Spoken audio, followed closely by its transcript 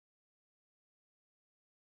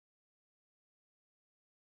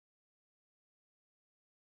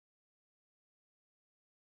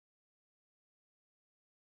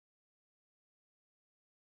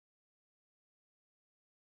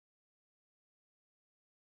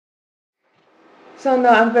So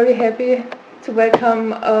now I'm very happy to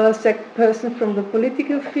welcome a second person from the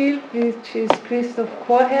political field, which is Christoph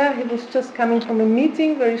Chorherr. He was just coming from a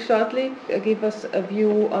meeting very shortly, give us a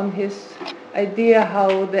view on his idea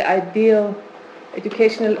how the ideal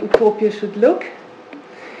educational utopia should look.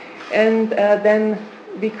 And then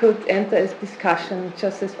we could enter a discussion,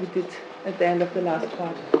 just as we did at the end of the last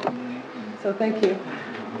part. So thank you.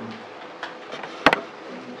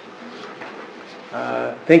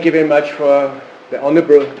 Thank you very much for the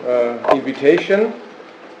honorable invitation.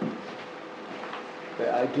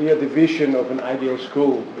 The idea, the vision of an ideal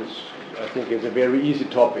school is, I think, is a very easy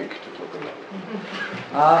topic to talk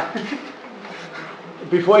about.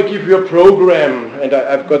 Before I give you a program, and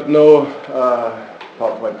I've got no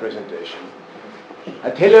PowerPoint presentation, I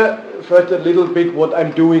tell you first a little bit what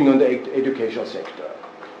I'm doing on the educational sector.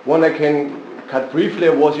 One I can cut briefly.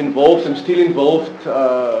 I was involved, I'm still involved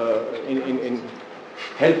in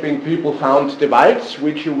helping people found the Walds,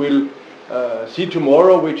 which you will see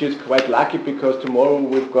tomorrow, which is quite lucky because tomorrow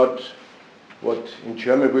we've got what in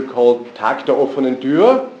German we call Tag der offenen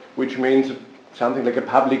Tür, which means something like a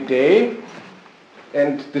public day.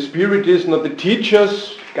 And the spirit is not the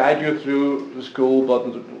teachers guide you through the school,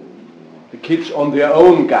 but the kids on their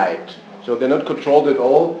own guide. So they're not controlled at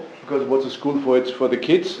all, because what's a school for? It's for the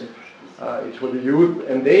kids, it's for the youth,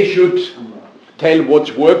 and they should tell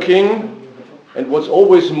what's working and what's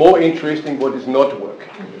always more interesting, what is not working.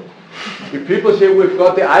 If people say we've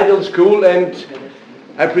got the ideal school and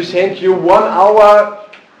I present you 1 hour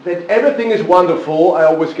that everything is wonderful, I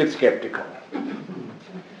always get skeptical.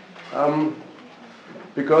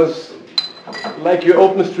 Because like you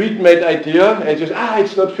open a street-made idea and just,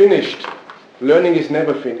 it's not finished. Learning is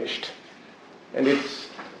never finished. And it's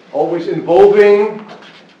always evolving,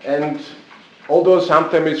 and although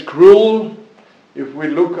sometimes it's cruel, if we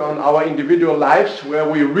look on our individual lives where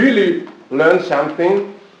we really learn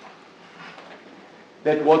something,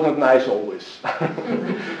 that was not nice always.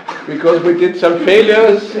 Because we did some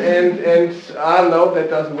failures and no, that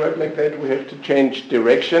doesn't work like that, we have to change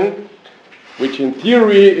direction, which in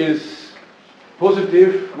theory is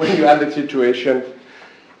positive when you are in that situation.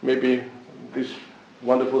 Maybe this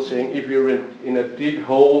wonderful saying, if you're in a deep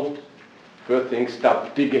hole, first thing,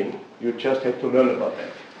 stop digging. You just have to learn about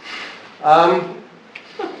that.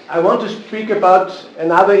 I want to speak about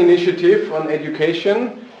another initiative on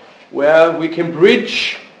education where we can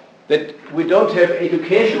bridge that we don't have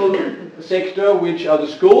educational sector, which are the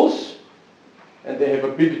schools, and they have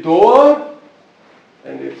a big door,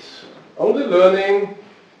 and it's only learning.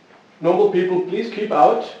 Normal people, please keep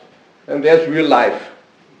out, and there's real life.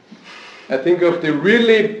 I think of the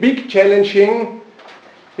really big challenging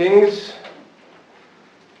things,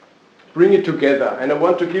 bring it together. And I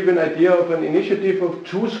want to give an idea of an initiative of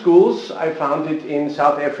 2 schools I founded in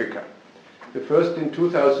South Africa. The first in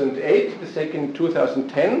 2008, the second in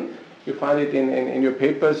 2010. You find it in your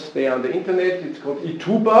papers there on the internet. It's called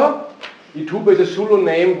Ituba. Ituba is a Zulu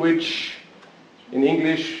name which in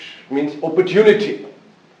English means opportunity.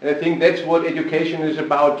 And I think that's what education is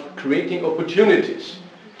about, creating opportunities.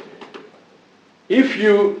 If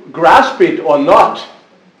you grasp it or not,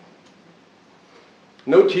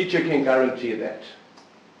 no teacher can guarantee that.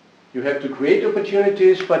 You have to create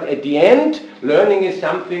opportunities, but at the end, learning is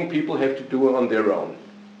something people have to do on their own.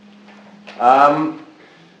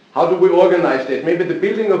 How do we organize that? Maybe the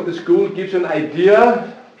building of the school gives an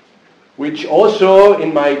idea, which also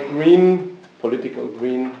in my political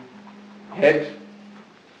green head,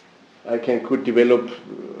 I could develop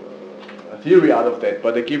a theory out of that,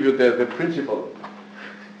 but I give you the principle.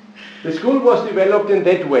 The school was developed in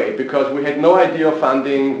that way because we had no idea of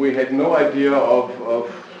funding, we had no idea of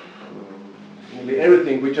nearly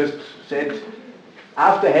everything. We just said,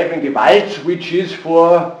 after having the Walds, which is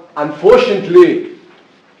for, unfortunately,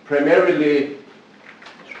 primarily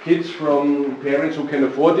kids from parents who can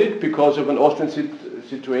afford it because of an Austrian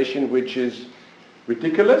situation which is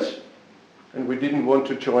ridiculous, and we didn't want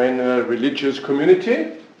to join a religious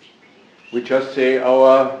community. We just say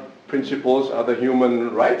our principles are the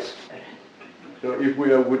human rights. So if we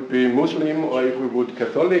would be Muslim, or if we would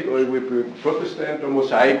Catholic, or if we would be Protestant or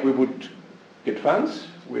Mosaic, we would get funds.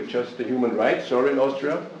 We're just the human rights, sorry, in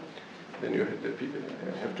Austria. Then you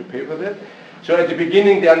have to pay for that. So at the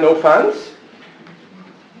beginning there are no funds.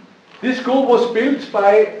 This school was built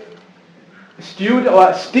by students,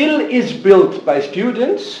 or still is built by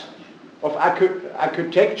students of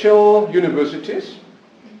architectural universities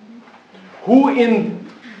who in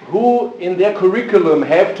their curriculum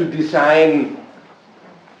have to design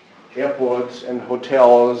airports and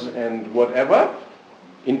hotels and whatever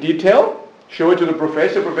in detail, show it to the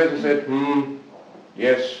professor. Professor said,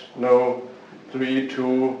 yes, no, 3,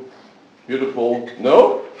 2, beautiful,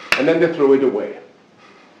 no, and then they throw it away.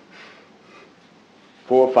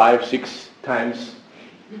 4, 5, 6 times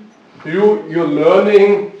through your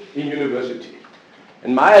learning in university.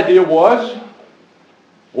 And my idea was,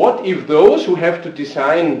 what if those who have to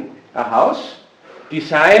design a house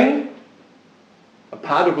design a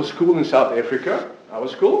part of a school in South Africa, our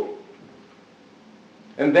school,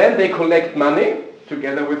 and then they collect money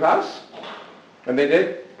together with us, and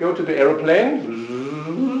they go to the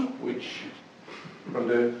aeroplane, which from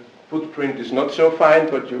the footprint is not so fine,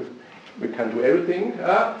 but we can do everything,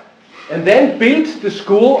 and then build the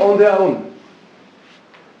school on their own.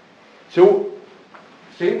 So,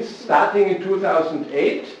 since starting in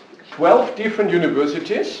 2008, 12 different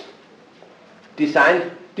universities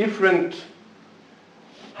designed different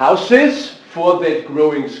houses for their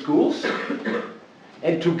growing schools,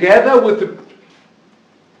 and together with the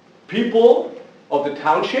people of the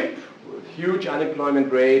township, with huge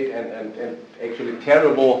unemployment rate and actually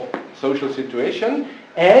terrible social situation,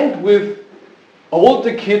 and with all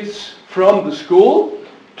the kids from the school,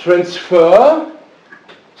 transfer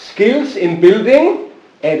skills in building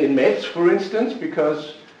and in maths, for instance,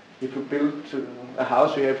 because if you build a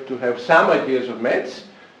house you have to have some ideas of maths.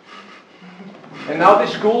 And now the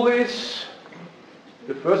school is,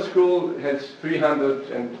 the first school has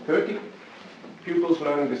 330 pupils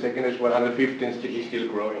learning, the second is 150 and is still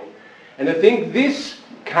growing. And I think this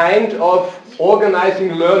kind of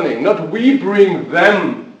organizing learning, not we bring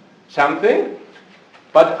them something,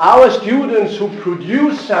 but our students who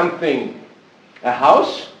produce something, a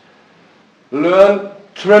house, learn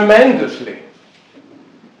tremendously.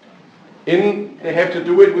 They have to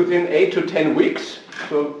do it within 8 to 10 weeks,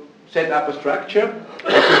 so set up a structure.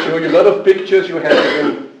 I can show you a lot of pictures, you have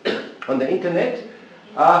it on the internet.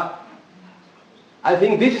 I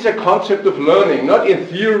think this is a concept of learning, not in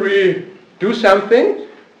theory, do something.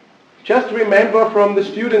 Just remember from the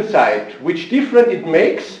student side, which difference it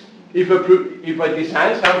makes if I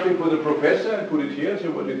design something for the professor and put it here and say,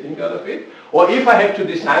 what do you think out of it? Or if I have to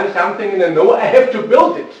design something and I know I have to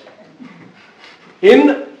build it.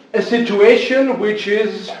 In a situation which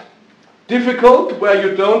is difficult, where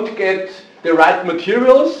you don't get the right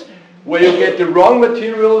materials, where you get the wrong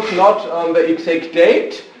materials, not on the exact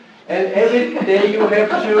date, and every day you have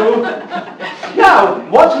to,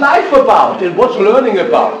 what's life about and what's learning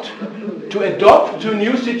about? To adopt to a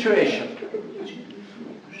new situation.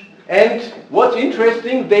 And what's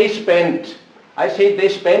interesting, they spend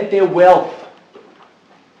their wealth,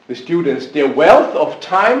 the students, their wealth of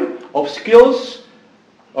time, of skills,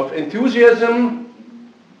 of enthusiasm,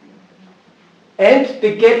 and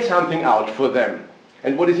they get something out for them.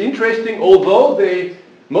 And what is interesting, although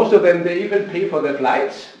most of them, they even pay for their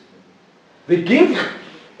flights, they give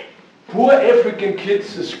poor African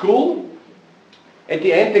kids a school. At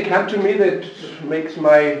the end they come to me, that makes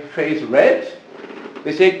my face red.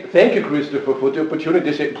 They say, thank you, Christopher, for the opportunity.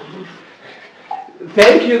 They say,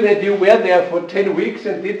 thank you that you were there for 10 weeks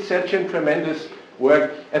and did such a tremendous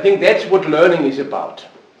work. I think that's what learning is about.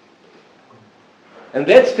 And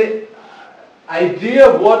that's the idea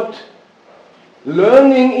what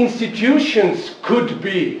learning institutions could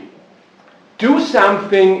be. Do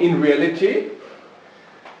something in reality,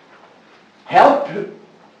 help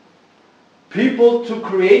people to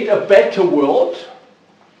create a better world,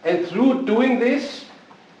 and through doing this,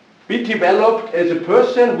 be developed as a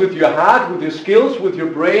person with your heart, with your skills, with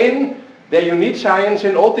your brain. There you need science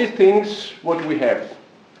and all these things what we have.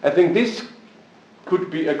 I think this could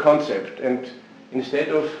be a concept, and instead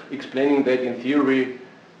of explaining that in theory,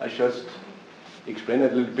 I just explain a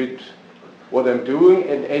little bit what I'm doing,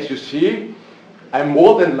 and as you see, I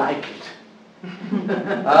more than like it.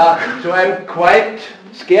 So I'm quite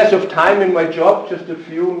scarce of time in my job, just a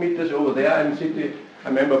few meters over there. I'm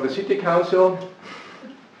a member of the city council.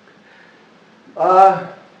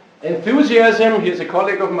 Enthusiasm, here's a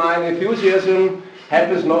colleague of mine, enthusiasm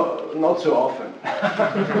happens not so often.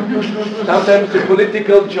 Sometimes the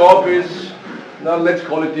political job is, let's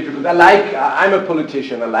call it difficult. I'm a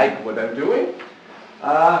politician, I like what I'm doing.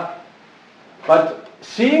 But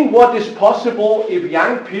seeing what is possible if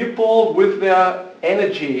young people with their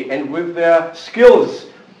energy and with their skills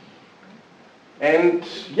and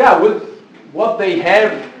with what they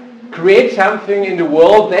have create something in the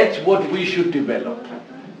world, that's what we should develop.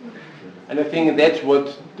 And I think that's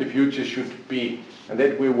what the future should be, and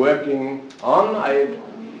that we're working on. I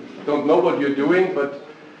don't know what you're doing, but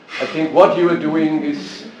I think what you are doing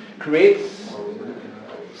is creates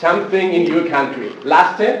something in your country.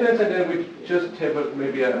 Last sentence, and then we just have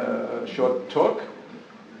maybe a short talk.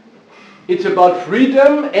 It's about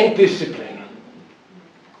freedom and discipline.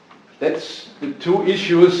 That's the two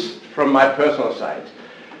issues from my personal side.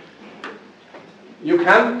 You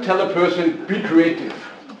can't tell a person, be creative.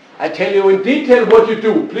 I tell you in detail what you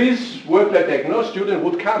do. Please work like that. No student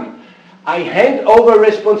would come. I hand over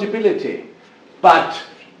responsibility. But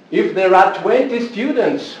if there are 20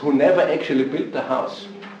 students who never actually built the house,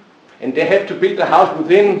 and they have to build the house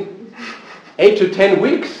within 8 to 10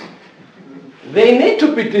 weeks, they need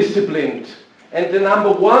to be disciplined. And the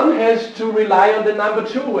number one has to rely on the number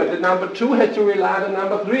two, and the number two has to rely on the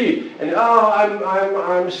number three. And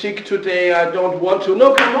I'm sick today, I don't want to.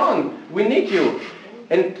 No, come on, we need you.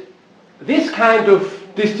 And this kind of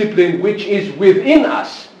discipline, which is within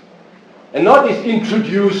us, and not is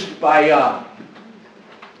introduced by,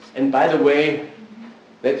 and by the way,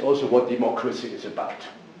 that's also what democracy is about.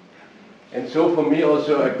 And so for me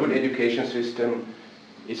also a good education system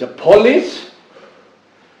is a police,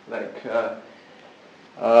 like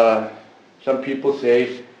some people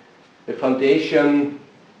say, the foundation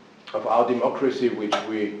of our democracy,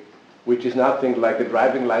 which is nothing like a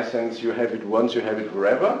driving license, you have it once, you have it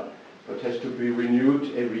forever, but has to be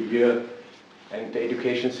renewed every year, and the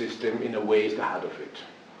education system in a way is the heart of it.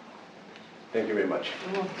 Thank you very much.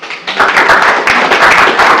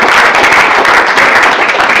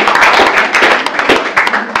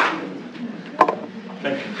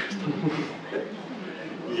 Thank you.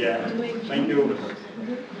 Yeah, thank you.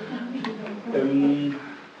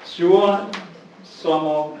 Sure, some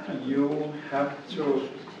of you have to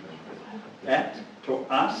add, to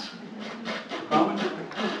ask, comment.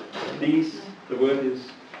 Please, the word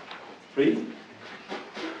is free.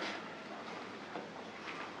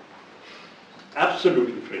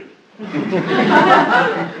 Absolutely free. May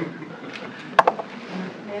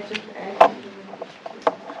I just add?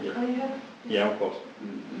 Yeah, of course.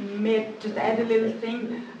 May I just add a little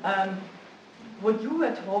thing? What you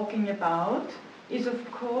were talking about is,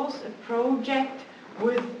 of course, a project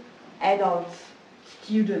with adults,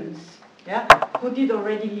 students, yeah, who did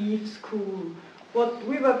already leave school. What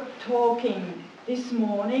we were talking this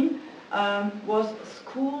morning was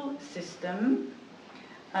school system,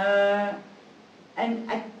 and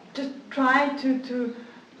I just tried to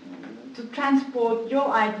transport your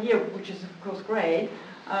idea, which is of course great,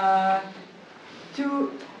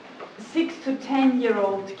 to 6 to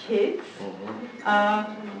 10-year-old kids,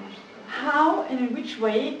 how and in which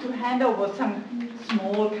way to hand over some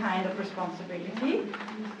small kind of responsibility,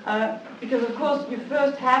 because of course you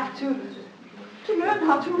first have to learn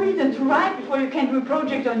how to read and to write before you can do a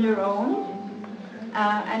project on your own,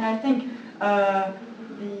 and I think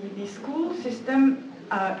the school system,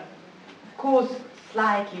 of course,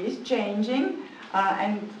 slightly is changing,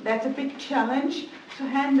 and that's a big challenge to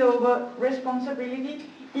hand over responsibility,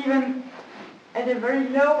 even at a very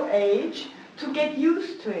low age, to get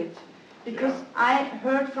used to it. Because I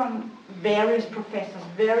heard from various professors,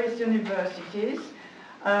 various universities,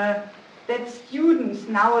 that students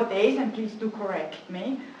nowadays, and please do correct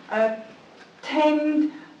me,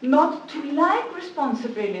 tend not to like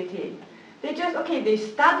responsibility. They just, okay, they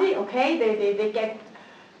study, okay, they get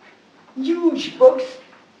huge books,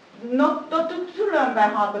 not to learn by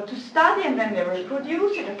heart, but to study, and then they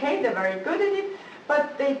reproduce it, okay, they're very good at it,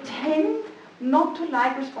 but they tend not to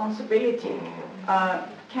like responsibility.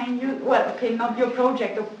 Can you, well, okay, not your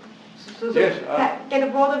project, so yes, get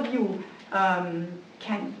a broader view.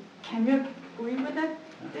 Can you agree with that,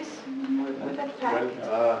 with that fact?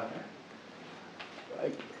 Well,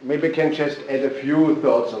 I maybe can just add a few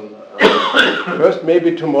thoughts on. First,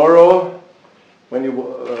 maybe tomorrow, when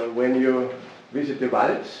you visit the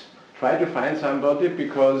Walds, try to find somebody,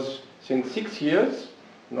 because since 6 years,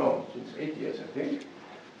 no, since 8 years I think,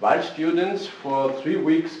 Wald students for 3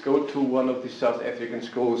 weeks go to one of the South African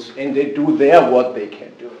schools, and they do there what they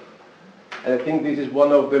can do. And I think this is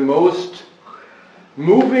one of the most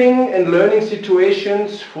moving and learning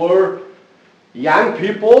situations for young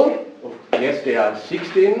people. Yes, they are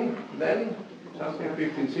 16 then, something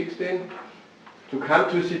 15, 16, to come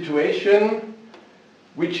to a situation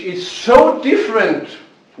which is so different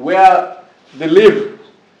where they live.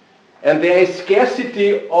 And there is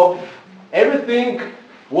scarcity of everything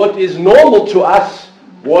what is normal to us,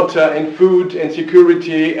 water and food and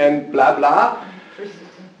security and blah blah.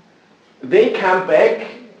 They come back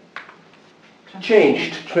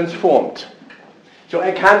changed, transformed. So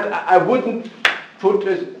I wouldn't put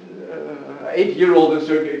an 8-year-old and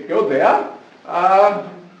say, go there.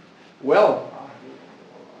 Well,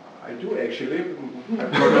 I do actually.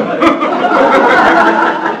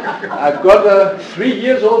 I've got a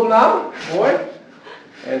 3-year-old now, boy,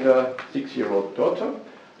 and a 6-year-old daughter.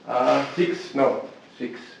 6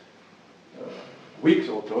 weeks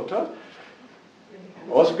old daughter.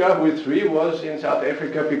 Oscar, who is 3, was in South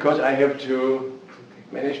Africa because I have to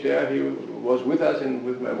manage there. He was with us and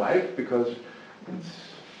with my wife because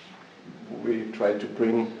we tried to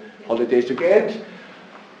bring holidays together.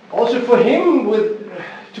 Also for him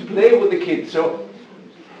to play with the kids. So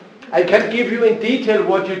I can't give you in detail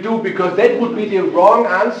what you do because that would be the wrong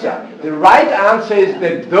answer. The right answer is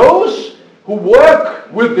that those who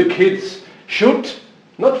work with the kids should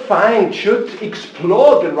should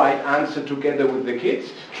explore the right answer together with the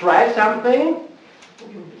kids. Try something,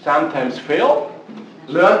 sometimes fail,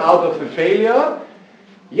 learn out of the failure.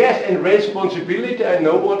 Yes, and responsibility, I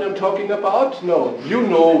know what I'm talking about. No, you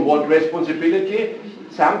know what responsibility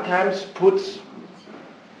sometimes puts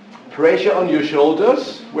pressure on your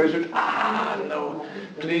shoulders, where you should, no,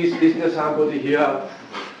 please, is there somebody here?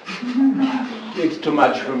 It's too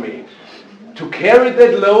much for me. To carry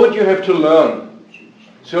that load, you have to learn.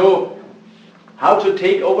 So, how to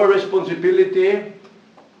take over responsibility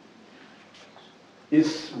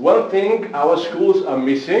is one thing our schools are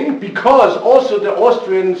missing, because also the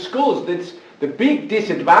Austrian schools, that's the big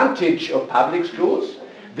disadvantage of public schools,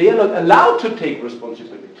 they are not allowed to take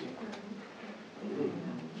responsibility.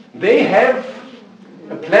 They have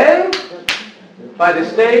a plan by the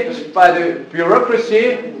state, by the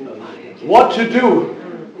bureaucracy, what to do.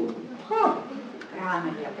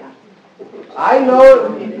 I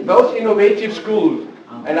know those innovative schools,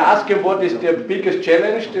 and I asked them what is their biggest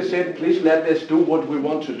challenge. They said, please let us do what we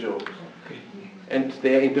want to do. And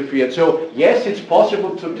they interfered. So yes, it's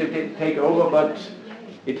possible to take over, but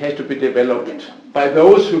it has to be developed by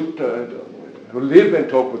those who live and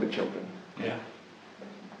talk with the children. Yeah.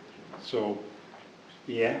 So,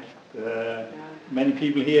 yeah, many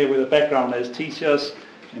people here with a background as teachers,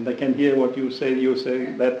 and they can hear what you say. You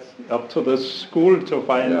say that's up to the school to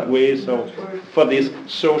find ways of for this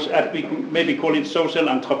social. We maybe call it social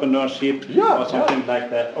entrepreneurship or something like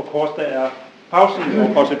that. Of course, there are thousands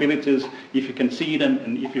of possibilities if you can see them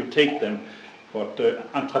and if you take them. But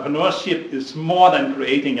entrepreneurship is more than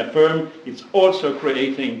creating a firm. It's also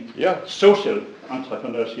creating social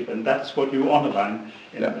entrepreneurship, and that's what you underline.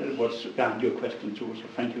 And was your question too. So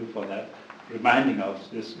thank you for that, reminding us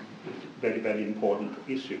this very, very important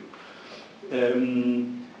issue.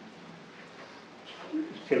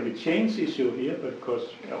 Shall we change the issue here?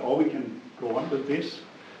 Because, or we can go on with this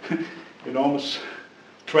enormous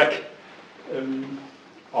track.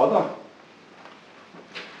 Other?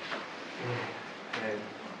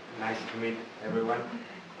 Nice to meet everyone.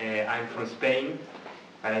 I'm from Spain,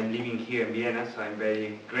 but I'm living here in Vienna, so I'm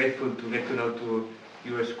very grateful to get to know to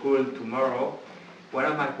your school tomorrow. One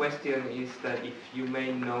of my questions is that if you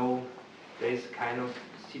may know this kind of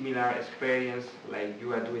similar experience like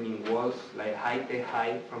you are doing in Walls, like High Tech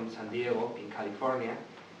High from San Diego in California.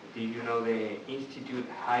 Do you know the Institute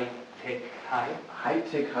High Tech High? High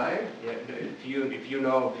Tech High? Yeah, if you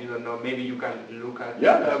know, if you don't know, maybe you can look at it.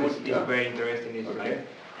 Yeah, It's very interesting. It's like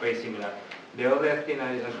very similar. The other thing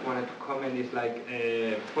I just wanted to comment is like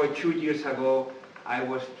for 2 years ago, I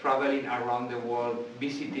was traveling around the world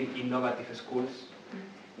visiting innovative schools.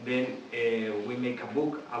 Then we make a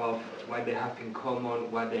book about what they have in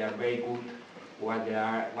common, what they are very good, what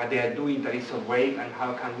they are doing that is so great, and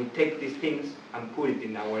how can we take these things and put it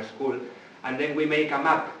in our school. And then we make a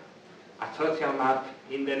map, a social map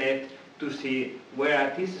in the net to see where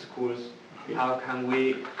are these schools, how can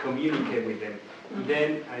we communicate with them.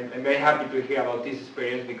 Then I'm very happy to hear about this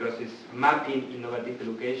experience because it's mapping innovative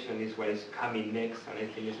education is what is coming next, and I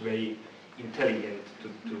think it's very intelligent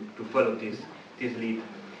to follow this lead.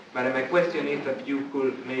 But my question is that you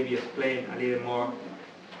could maybe explain a little more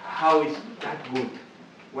how is that good?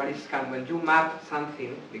 What is when you map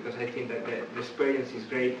something, because I think that the experience is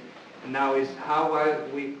great, now is how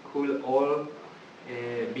we could all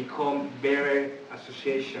become better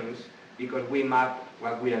associations because we map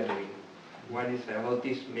what we are doing. What is about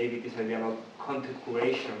this? Maybe this idea about content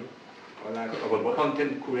curation or like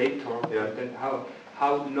content curator. Yeah. Content,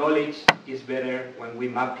 how knowledge is better when we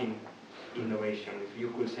mapping innovation. If you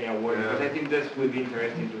could say a word, because I think this would be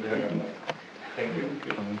interesting to learn. Thank you.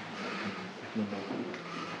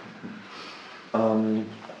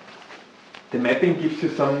 The mapping gives you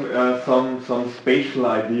some spatial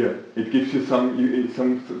idea. It gives you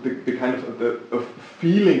the kind of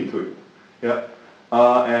feeling to it. Yeah.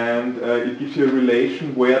 And it gives you a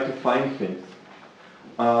relation where to find things.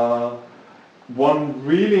 One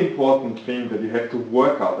really important thing that you have to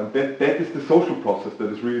work out, and that is the social process that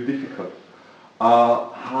is really difficult.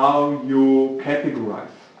 How you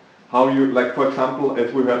categorize. How you, like for example,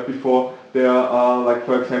 as we heard before, there are, like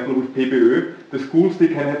for example with PBÖ, the schools, they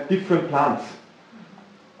can have different plans.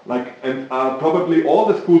 Like, and probably all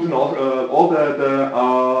the schools in all the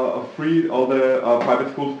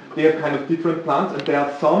private schools, they have kind of different plans, and there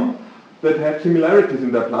are some that have similarities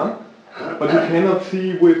in their plan, but you cannot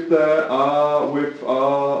see with the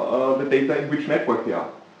data in which network they are.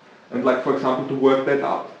 And like, for example, to work that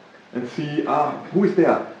out and see who is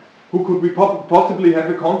there, who could we possibly have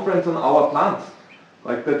a conference on our plans,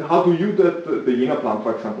 like that. How do you the Jena plan,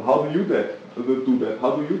 for example? How do you do that?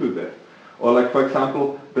 How do you do that? Or like, for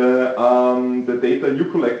example, the data you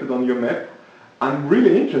collected on your map, I'm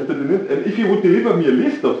really interested in it, and if you would deliver me a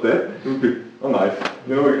list of that, it would be, oh nice,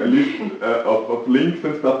 you know, a list of links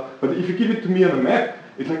and stuff. But if you give it to me on a map,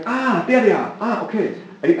 it's like, there they are, okay,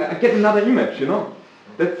 I get another image, you know.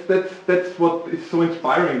 That's what is so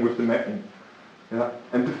inspiring with the mapping. Yeah.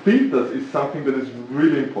 And the filters is something that is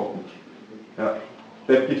really important. Yeah.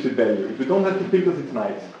 That gives it value. If you don't have the filters, it's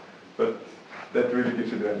nice, but that really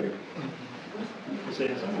gives it value.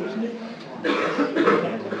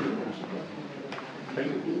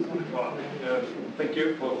 Thank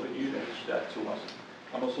you for you that to us.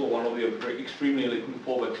 I'm also one of you extremely looking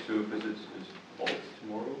forward to visit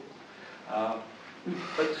tomorrow.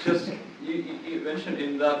 But just you mentioned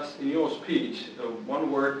in your speech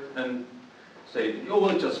one word and say, oh,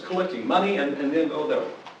 we're just collecting money and then go there.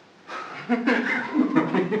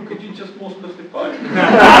 Could you just more specify?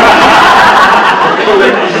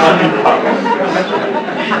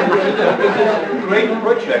 Great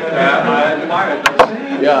project. I admire it.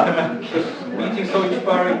 Yeah. Just meeting so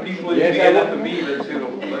inspiring people, yes, you get up to me, let's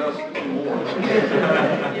let us do more.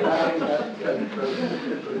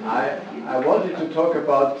 I wanted to talk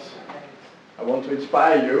about, I want to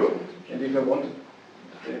inspire you, and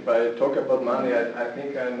if I talk about money, I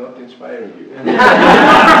think I'm not inspiring you.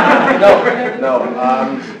 No.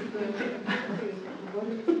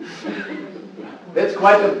 That's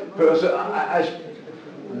quite a person.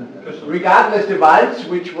 Regardless the waltz,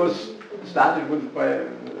 which was started with my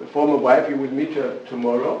former wife, you will meet her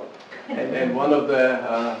tomorrow, and one of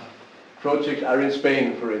the projects are in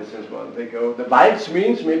Spain, for instance. They go. The waltz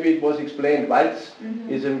means, maybe it was explained. Waltz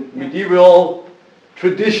is a medieval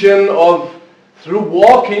tradition of. Through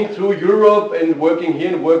walking through Europe and working here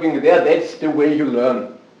and working there, that's the way you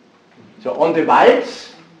learn. So on the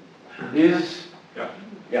waltz is,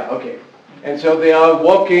 okay. And so they are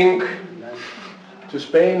walking to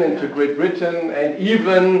Spain and to Great Britain and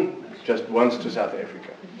even just once to South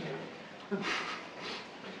Africa.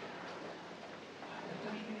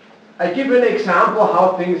 I give an example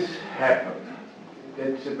how things happen.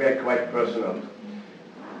 That's quite personal.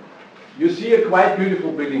 You see a quite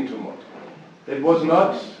beautiful building tomorrow. It was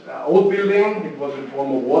not an old building, it was a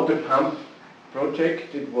former water pump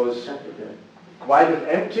project, it was quite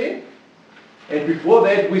empty. And before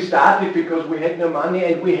that we started because we had no money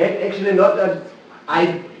and we had actually not a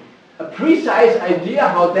precise idea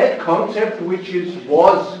how that concept, which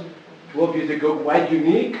was 12 years ago quite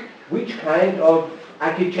unique, which kind of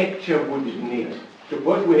architecture would it need. So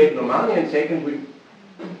first we had no money and second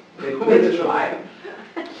let's try.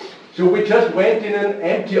 So we just went in an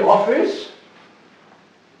empty office,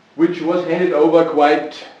 which was handed over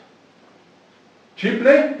quite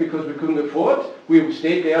cheaply because we couldn't afford. We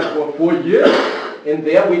stayed there for 4 years and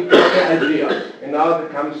there we got the idea. And now there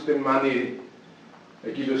comes the money. I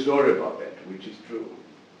give you a story about that, which is true.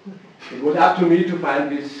 It was up to me to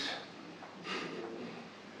find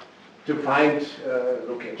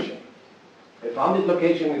location. I found this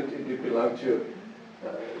location, it belonged to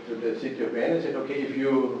the city of Vienna. I said, okay, if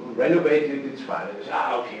you renovate it, it's fine. I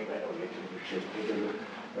said, okay, renovate it. We just put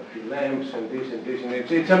a few lamps and this and this. And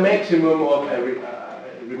it's a maximum of,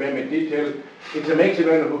 remember detail, it's a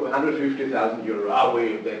maximum of 150,000 euro.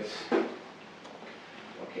 That's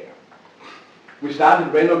okay. We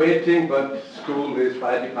started renovating, but school, this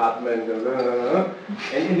fire department,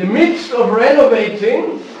 and in the midst of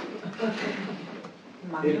renovating,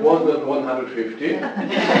 it was not 150,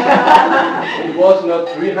 it was not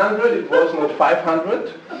 300, it was not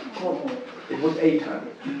 500, it was 800.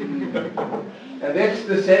 And that's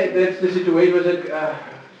the situation where that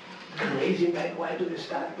crazy man, why do they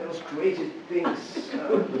start those crazy things?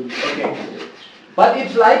 Okay. But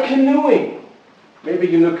it's like canoeing. Maybe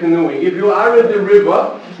you know canoeing. If you are at the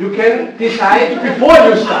river, you can decide before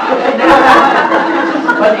you start.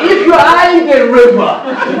 But if you are in the river,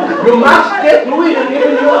 you must get through it, and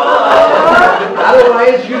even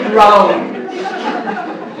otherwise you drown.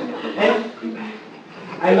 And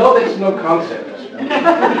I know that's no concept,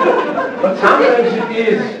 but sometimes it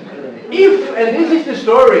is. And this is the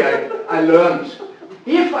story I learned,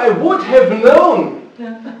 if I would have known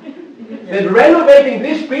that renovating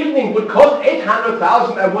this building would cost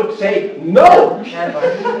 800,000, I would say no.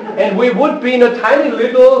 And we would be in a tiny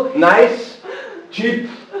little, nice, cheap.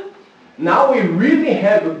 Now we really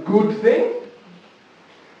have a good thing,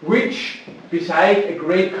 which, besides a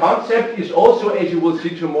great concept, is also, as you will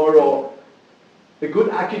see tomorrow, a good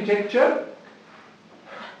architecture.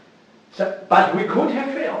 So, but we could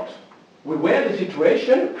have failed. We were in the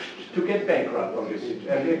situation to get bankrupt on this.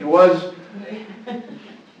 And it was,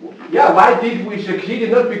 yeah, why did we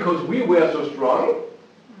succeed? Not because we were so strong.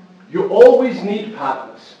 You always need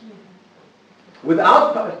partners.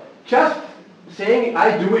 Without just saying,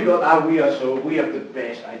 I do it, or we have the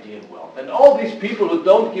best idea in the world. And all these people who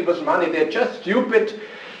don't give us money, they're just stupid.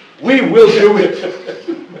 We will do it.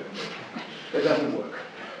 That doesn't work,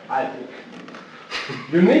 I think.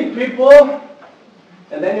 You need people,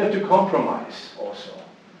 and then you have to compromise also.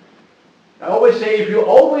 I always say, if you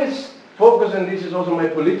always focus, and this is also my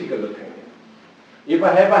political opinion, if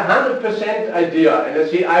I have 100% idea, and I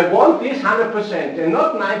say, I want this 100%, and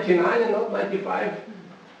not 99 and not 95,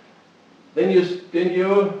 then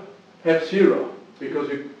you have zero, because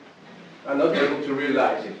you are not able to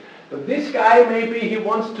realize it. But this guy, maybe he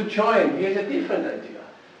wants to join, he has a different idea.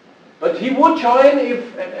 But he would join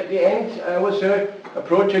if, at the end, I was a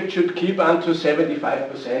project should keep unto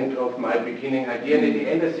 75% of my beginning idea, and at the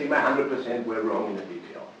end I say my 100% were wrong in the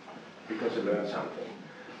detail, because I learned something.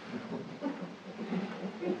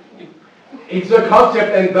 It's a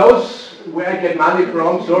concept, and those where I get money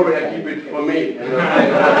from, sorry, I keep it for me.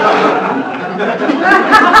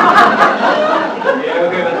 Yeah,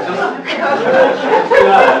 okay, that's just...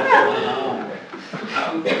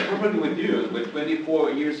 I'm probably with you, but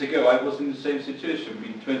 24 years ago I was in the same situation,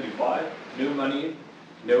 being 25, no money,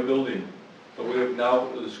 no building. So we have now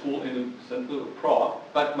the school in the center of Prague.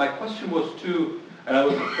 But my question was too, and I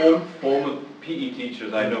was a former PE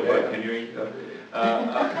teacher, I know, but can you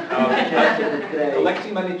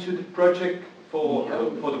collecting money to the project for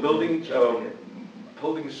the building,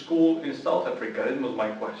 building a school in South Africa. That was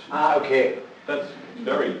my question. Ah, okay. That's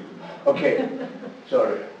very... Okay,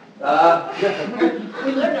 sorry.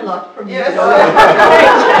 We learn a lot from you.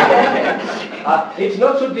 It's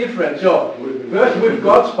not so different. So, first we've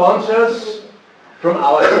got sponsors from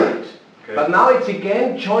our side. Okay. But now it's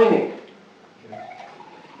again joining.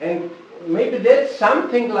 And maybe that's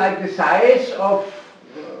something like the size of,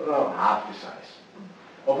 half the size,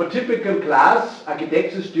 of a typical class,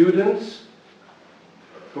 architecture students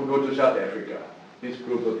who go to South Africa. This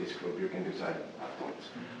group or this group, you can decide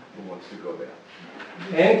afterwards who wants to go there.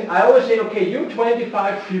 And I always say, okay, you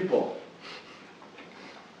 25 people,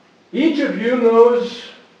 each of you knows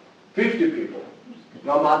 50 people.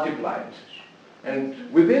 Now multiply it.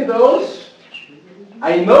 And within those,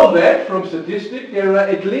 I know that from statistics, there are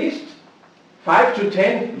at least 5 to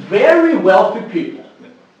 10 very wealthy people.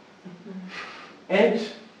 And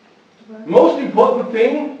most important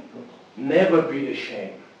thing, never be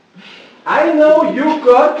ashamed. I know you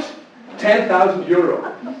got 10,000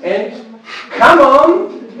 euro. And come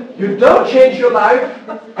on, you don't change your life,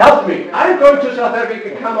 help me. I'm going to South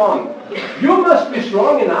Africa, come on. You must be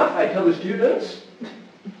strong enough, I tell the students.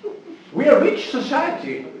 We are a rich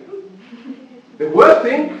society. The worst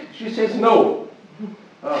thing, she says no.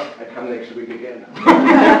 Oh, I come next week again.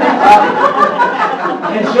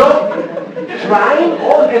 And so, trying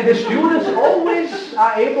all, and the students always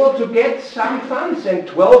are able to get some funds, and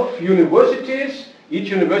 12 universities, each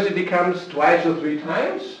university comes twice or 3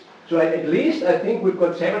 times. So at least I think we've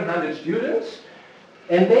got 700 students,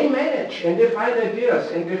 and they manage, and they find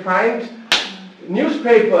ideas, and they find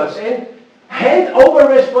newspapers, and hand over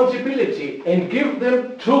responsibility, and give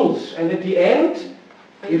them tools. And at the end,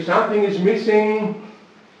 if something is missing,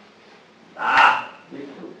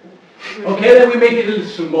 okay, then we make it a little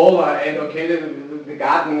smaller, and okay, then the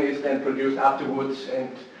garden is then produced afterwards.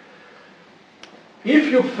 And if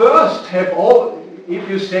you first have all, if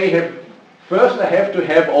you say, first I have to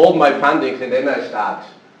have all my fundings and then I start,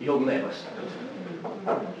 you'll never start.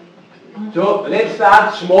 So let's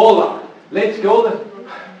start smaller. Let's go,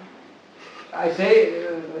 I say,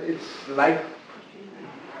 it's like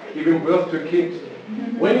giving birth to a kid.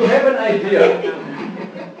 When you have an idea,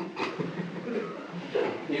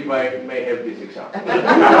 if I may have this example. In my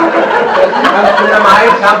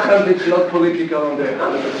mind, sometimes it's not political on the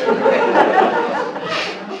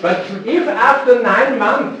 100%. But if after 9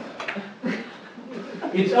 months,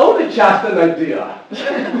 it's only just an idea,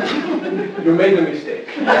 you made a mistake.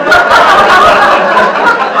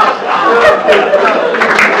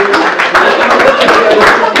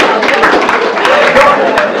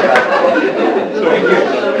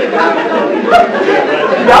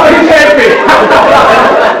 Now he's happy.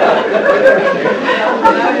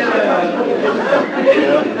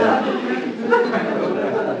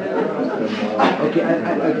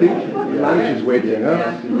 Lunch is waiting, huh?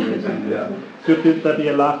 Yeah. Should that be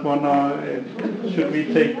a last one, or should we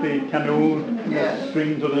take the canoe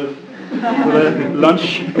string to the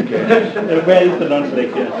lunch? Where is the lunch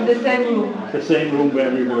like here? In the same room. The same room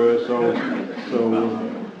where we were. So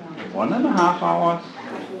 1.5 hours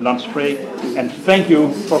lunch break. And thank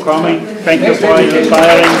you for coming. Thank you for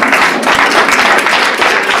inspiring.